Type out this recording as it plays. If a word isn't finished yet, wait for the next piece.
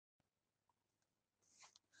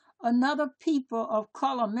Another people of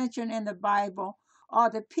color mentioned in the Bible are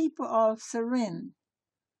the people of Cyrene,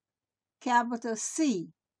 capital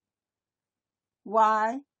Cyrene,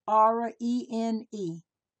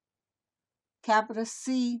 capital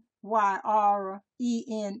Cyrene.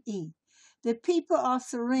 The people of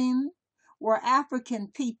Cyrene were African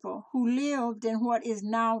people who lived in what is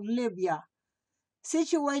now Libya,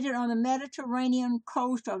 situated on the Mediterranean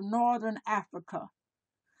coast of northern Africa.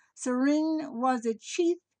 Cyrene was the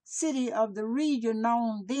chief city of the region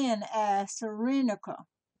known then as Cyrenaica,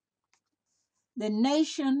 the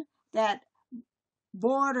nation that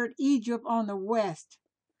bordered Egypt on the west.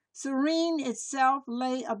 Cyrene itself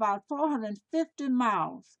lay about 450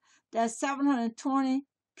 miles, that's 720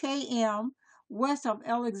 km, west of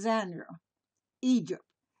Alexandria, Egypt.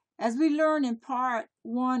 As we learn in part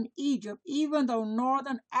 1, Egypt, even though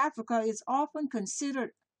northern Africa is often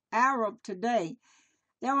considered Arab today,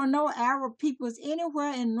 there were no Arab peoples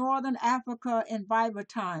anywhere in northern Africa in Bible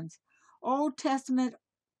times, Old Testament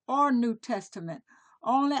or New Testament.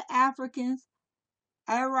 Only Africans,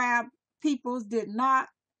 Arab peoples did not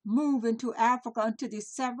move into Africa until the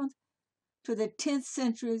 7th to the 10th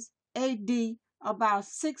centuries AD, about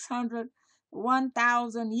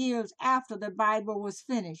 1,000 years after the Bible was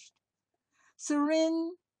finished.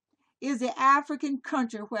 Cyrene is the African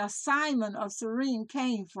country where Simon of Cyrene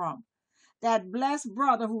came from, that blessed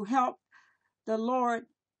brother who helped the Lord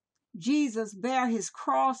Jesus bear his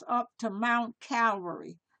cross up to Mount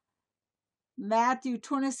Calvary. Matthew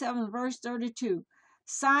 27, verse 32.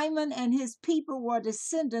 Simon and his people were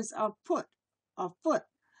descendants of Phut,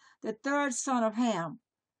 the third son of Ham,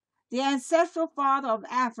 the ancestral father of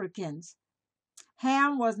Africans.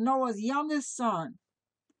 Ham was Noah's youngest son.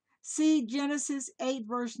 See Genesis 8,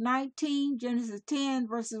 verse 19, Genesis 10,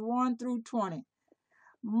 verses 1 through 20.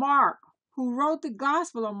 Mark, who wrote the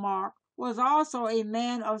Gospel of Mark, was also a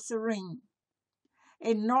man of Cyrene,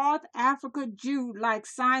 a North Africa Jew like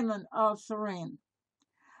Simon of Cyrene.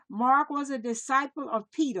 Mark was a disciple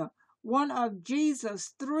of Peter, one of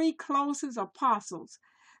Jesus' 3 closest apostles,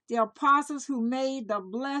 the apostles who made the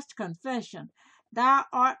blessed confession, "Thou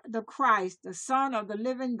art the Christ, the Son of the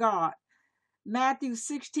living God." Matthew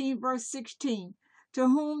 16, verse 16, to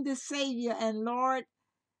whom the Savior and Lord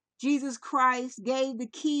Jesus Christ gave the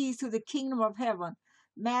keys to the kingdom of heaven.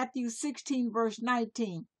 Matthew 16, verse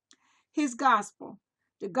 19. His gospel,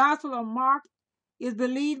 the Gospel of Mark, is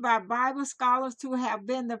believed by Bible scholars to have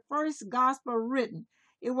been the first gospel written.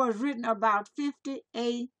 It was written about 50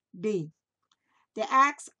 A.D. The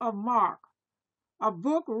Acts of Mark, a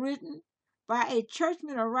book written by a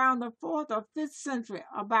churchman around the 4th or 5th century,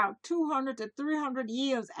 about 200 to 300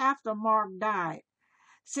 years after Mark died,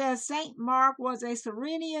 says St. Mark was a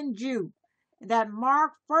Cyrenian Jew, and that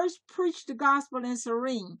Mark first preached the gospel in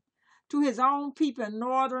Cyrene to his own people in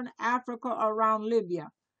northern Africa around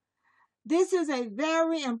Libya. This is a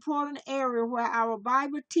very important area where our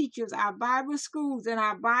Bible teachers, our Bible schools, and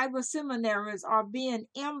our Bible seminaries are being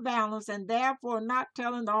imbalanced and therefore not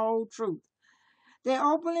telling the whole truth. They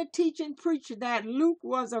openly teach and preach that Luke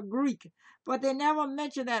was a Greek, but they never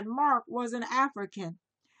mention that Mark was an African.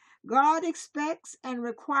 God expects and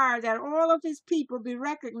requires that all of his people be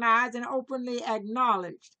recognized and openly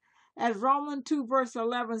acknowledged, as Romans 2 verse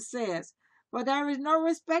 11 says, "For there is no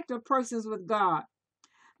respect of persons with God."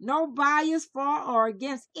 No bias for or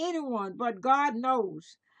against anyone, but God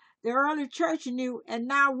knows. The early church knew, and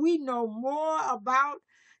now we know more about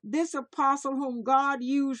this apostle whom God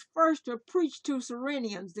used first to preach to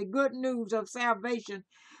Cyrenians the good news of salvation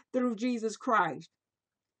through Jesus Christ.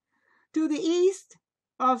 To the east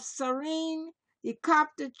of Cyrene, the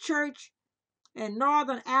Coptic church in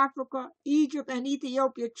northern Africa, Egypt, and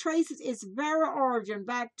Ethiopia traces its very origin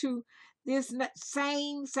back to this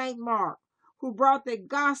same St. Mark, who brought the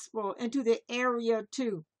gospel into the area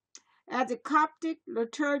too. As the Coptic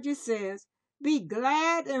liturgy says, "Be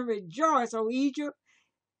glad and rejoice, O Egypt,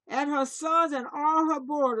 and her sons and all her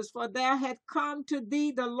borders, for there hath come to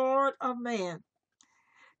thee the Lord of man."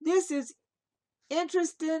 This is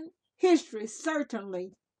interesting history,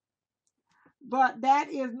 certainly, but that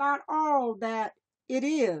is not all that it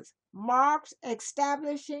is. Mark's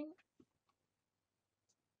establishing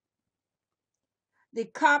the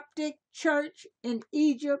Coptic church in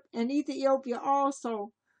Egypt and Ethiopia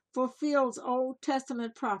also fulfills Old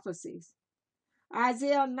Testament prophecies.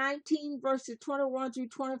 Isaiah 19, verses 21 through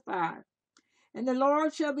 25. "And the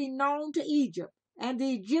Lord shall be known to Egypt, and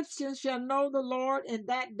the Egyptians shall know the Lord in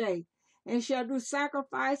that day, and shall do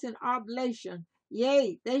sacrifice and oblation.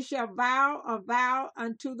 Yea, they shall vow a vow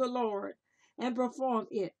unto the Lord, and perform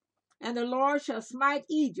it. And the Lord shall smite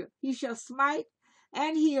Egypt. He shall smite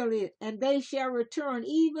and heal it, and they shall return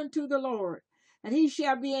even to the Lord. And he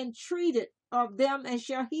shall be entreated of them and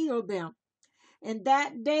shall heal them. In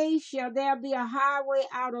that day shall there be a highway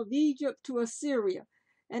out of Egypt to Assyria,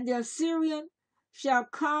 and the Assyrian shall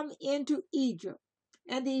come into Egypt,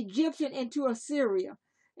 and the Egyptian into Assyria,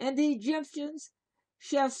 and the Egyptians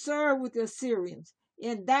shall serve with the Assyrians.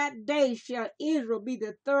 In that day shall Israel be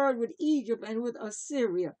the third with Egypt and with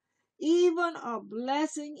Assyria, even a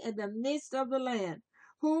blessing in the midst of the land,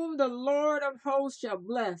 whom the Lord of hosts shall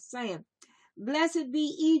bless, saying, Blessed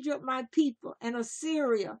be Egypt, my people, and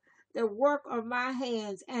Assyria, the work of my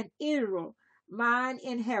hands, and Israel, mine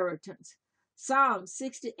inheritance. Psalm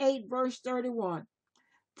 68, verse 31.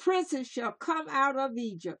 Princes shall come out of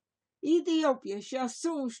Egypt. Ethiopia shall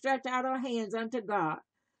soon stretch out her hands unto God.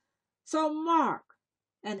 So Mark,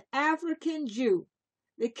 an African Jew,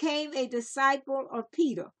 became a disciple of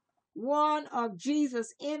Peter, one of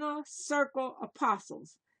Jesus' inner circle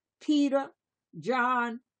apostles, Peter,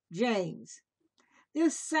 John, James.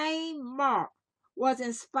 This same Mark was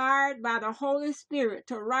inspired by the Holy Spirit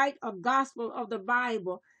to write a gospel of the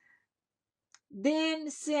Bible, then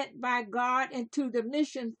sent by God into the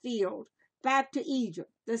mission field back to Egypt,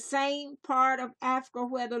 the same part of Africa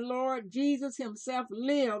where the Lord Jesus himself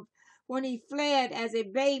lived when he fled as a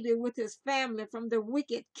baby with his family from the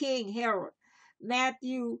wicked King Herod.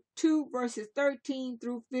 Matthew 2, verses 13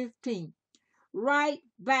 through 15. Right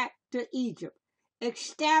back to Egypt,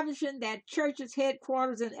 establishing that church's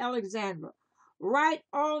headquarters in Alexandria, right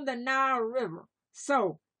on the Nile River.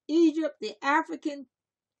 So, Egypt, the African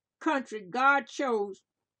country God chose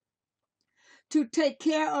to take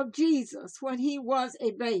care of Jesus when he was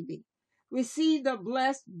a baby, received the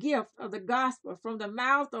blessed gift of the gospel from the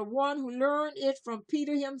mouth of one who learned it from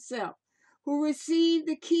Peter himself, who received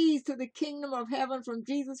the keys to the kingdom of heaven from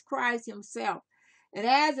Jesus Christ himself. And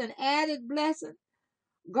as an added blessing,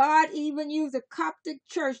 God even used the Coptic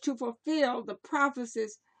church to fulfill the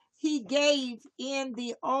prophecies he gave in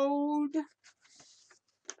the Old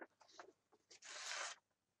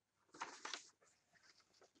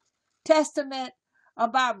Testament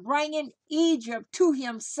about bringing Egypt to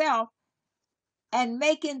himself and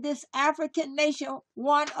making this African nation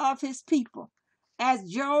one of his people. As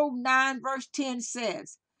Job 9 verse 10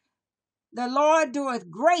 says, the Lord doeth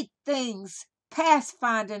great things past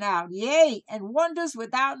finding out, yea, and wonders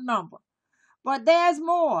without number. But there's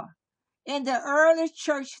more. In the early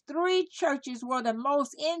church, 3 churches were the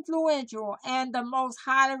most influential and the most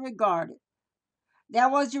highly regarded. There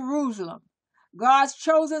was Jerusalem, God's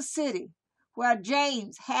chosen city, where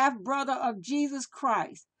James, half-brother of Jesus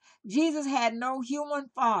Christ, Jesus had no human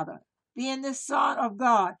father, being the Son of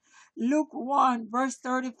God. Luke 1, verse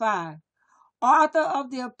 35. Author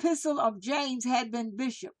of the Epistle of James had been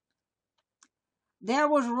bishop. There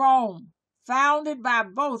was Rome, founded by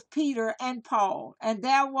both Peter and Paul, and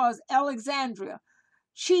there was Alexandria,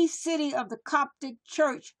 chief city of the Coptic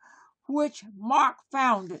church, which Mark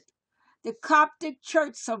founded. The Coptic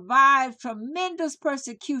church survived tremendous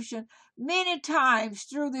persecution many times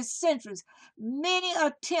through the centuries, many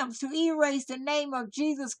attempts to erase the name of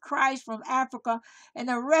Jesus Christ from Africa and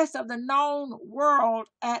the rest of the known world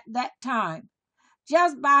at that time.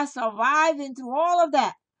 Just by surviving through all of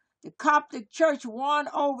that, the Coptic church won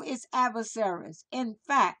over its adversaries. In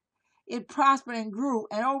fact, it prospered and grew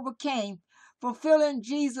and overcame, fulfilling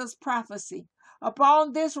Jesus' prophecy.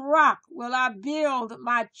 Upon this rock will I build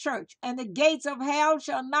my church, and the gates of hell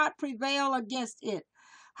shall not prevail against it.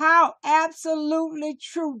 How absolutely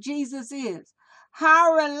true Jesus is.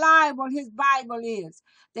 How reliable his Bible is.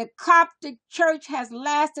 The Coptic church has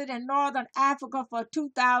lasted in northern Africa for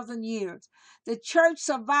 2,000 years. The church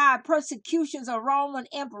survived persecutions of Roman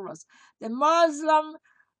emperors, the Muslim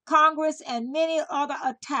Congress, and many other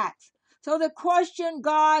attacks. So the question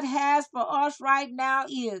God has for us right now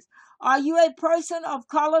is, are you a person of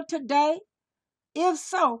color today? If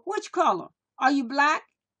so, which color? Are you black?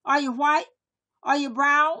 Are you white? Are you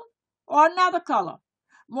brown? Or another color?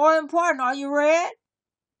 More important, are you red?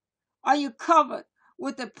 Are you covered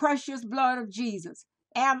with the precious blood of Jesus?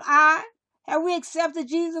 Am I? Have we accepted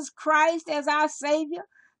Jesus Christ as our Savior,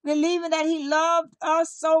 believing that he loved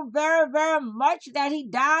us so very, very much that he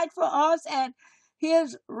died for us, and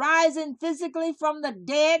his rising physically from the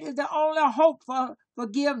dead is the only hope for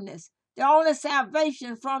forgiveness, the only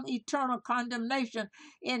salvation from eternal condemnation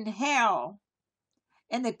in hell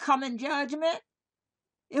and the coming judgment?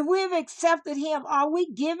 If we've accepted him, are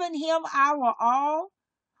we giving him our all?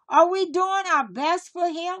 Are we doing our best for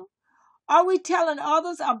him? Are we telling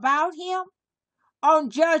others about him? On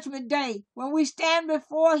Judgment Day, when we stand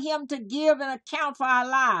before him to give an account for our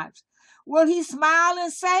lives, will he smile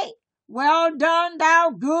and say, Well done, thou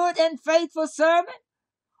good and faithful servant,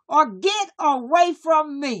 or get away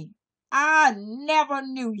from me. I never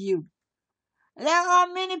knew you. There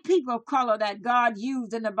are many people of color that God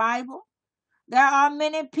used in the Bible. There are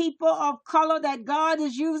many people of color that God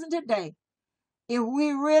is using today. If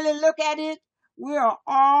we really look at it, we are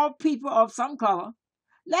all people of some color.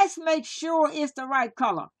 Let's make sure it's the right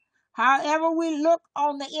color. However we look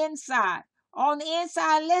on the inside,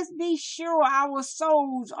 let's be sure our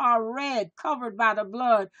souls are red, covered by the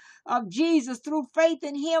blood of Jesus through faith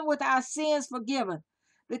in him with our sins forgiven.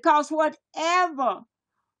 Because whatever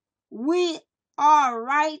we are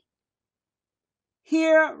right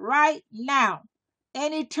here, right now,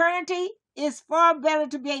 in eternity, it's far better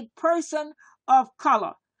to be a person of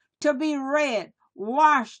color, to be red,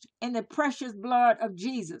 washed in the precious blood of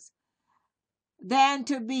Jesus, than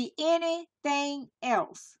to be anything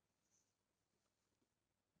else.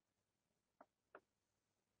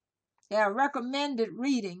 There are recommended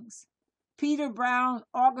readings. Peter Brown,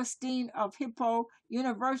 Augustine of Hippo,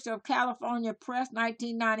 University of California Press,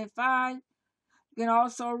 1995. You can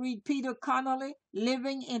also read Peter Connolly,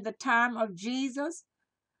 Living in the Time of Jesus,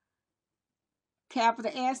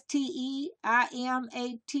 capital STEIMATZKY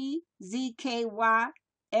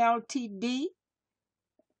LTD,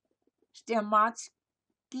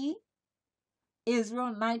 Stematsky,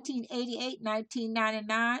 Israel,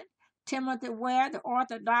 1988-1999. Timothy Ware, The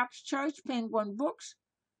Orthodox Church, Penguin Books,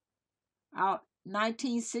 out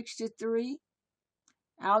 1963.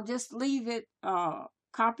 I'll just leave it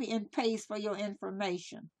copy and paste for your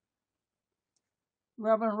information.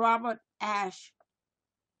 Reverend Robert Ash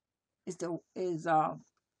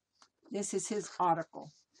this is his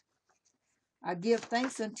article. I give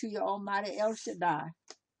thanks unto your Almighty El Shaddai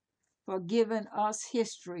for giving us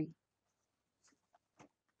history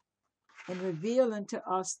and revealing to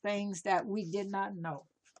us things that we did not know.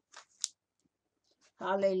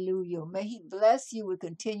 Hallelujah. May he bless you with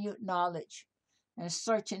continued knowledge and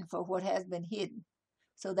searching for what has been hidden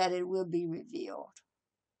so that it will be revealed.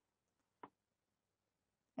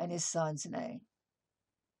 In his son's name.